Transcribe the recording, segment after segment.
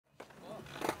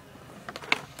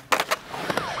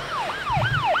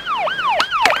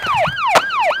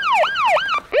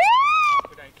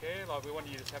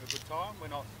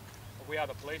we are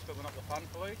the police, but we're not the fun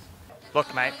police.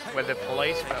 Look, mate, we're the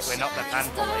police, but we're not the fun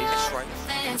police. Right.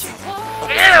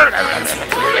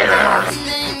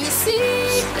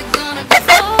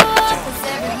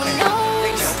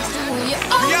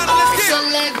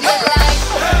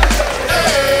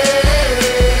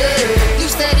 You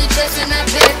steady chasing that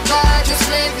big bar, just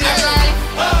live your life.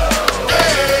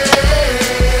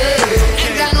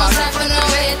 Ain't got no time for no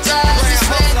haters, just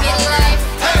live your life.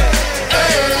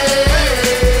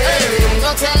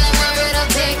 Don't tell them where it'll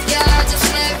take ya, just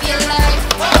live your life.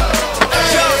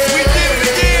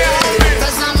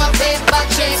 Cause I'm a paper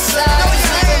chaser,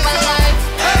 just living my life.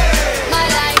 My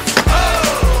life,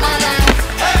 my life,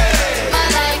 my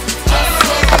life, just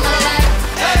living my life.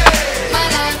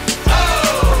 My life,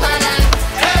 my life,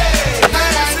 my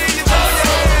life, just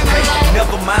living my life.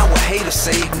 Never mind what haters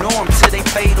say, ignore them till they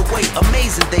fade away.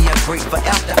 Amazing they are great, but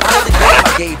after all the game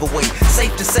I gave away.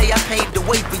 Safe to say I paved the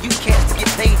way for you cats to get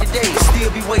paid today.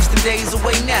 Still be wasting days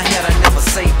away now had I never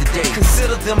saved the day.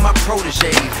 Consider them my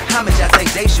protege, how much I think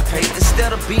they should pay.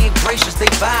 Instead of being gracious, they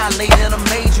violate in a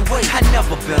major way. I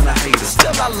never been a hater,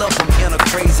 still I love them in a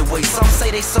crazy way. Some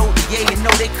say they sold the yay and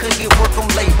know they couldn't get work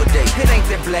on Labor Day. It ain't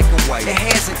that black and white, it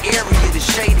has an area that's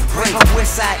shaded gray. I'm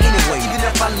west side anyway, even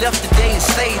if I left today and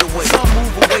stayed away. Some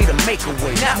move away to make a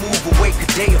way, not move away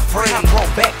cause they afraid. I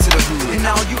brought back to the hood, and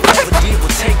all you ever did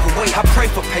was take away. I pray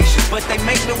for patience, but they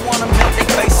make me wanna melt their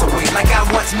face away. Like I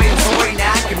once made them away,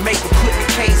 now I can make them put the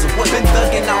K's away. Been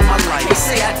thugging all my life, they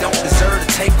say I don't deserve to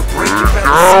take a break. You better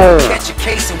see me catch a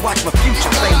case and watch my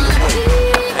future fade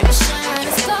away.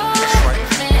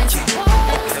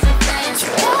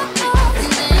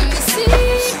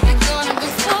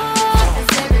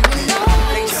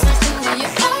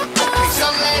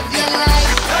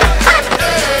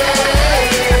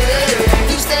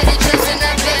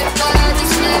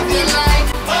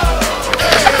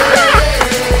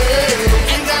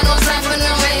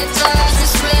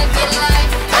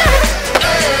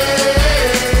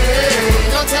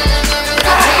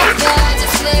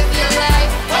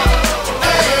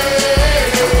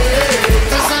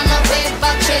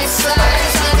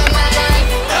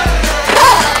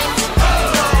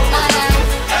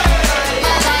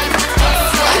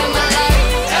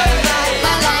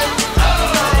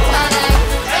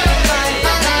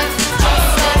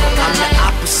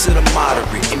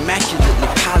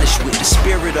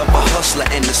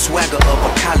 And the swagger of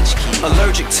a college kid.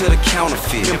 Allergic to the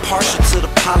counterfeit, impartial to the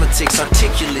politics,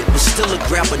 articulate, but still a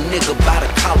grab a nigga by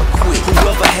the collar quick.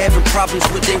 Whoever having problems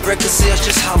with their record sales,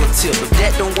 just holler tip. If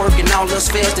that don't work and all else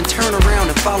fails, then turn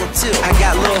around and follow tip. I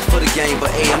got love for the game,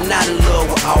 but hey, I'm not in love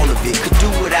with all of it. Could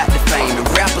do without the fame. The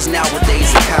rappers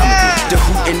nowadays are comedy. The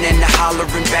hooting and the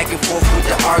hollering, back and forth with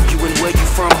the arguing. Where you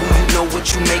from, who you know, what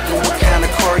you making, what kind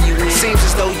of car you in. Seems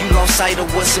as though you lost sight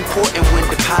of what's important when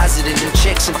depositing them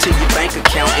checks into your bank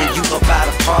account and you up out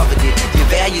of poverty. Your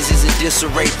values is in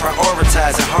disarray,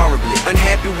 prioritizing horribly.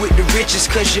 Unhappy with the riches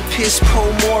cause you're piss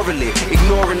poor morally.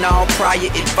 Ignoring all prior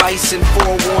advice and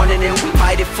forewarning, and we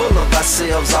mighty full of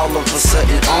ourselves all of a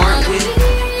sudden, aren't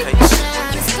we?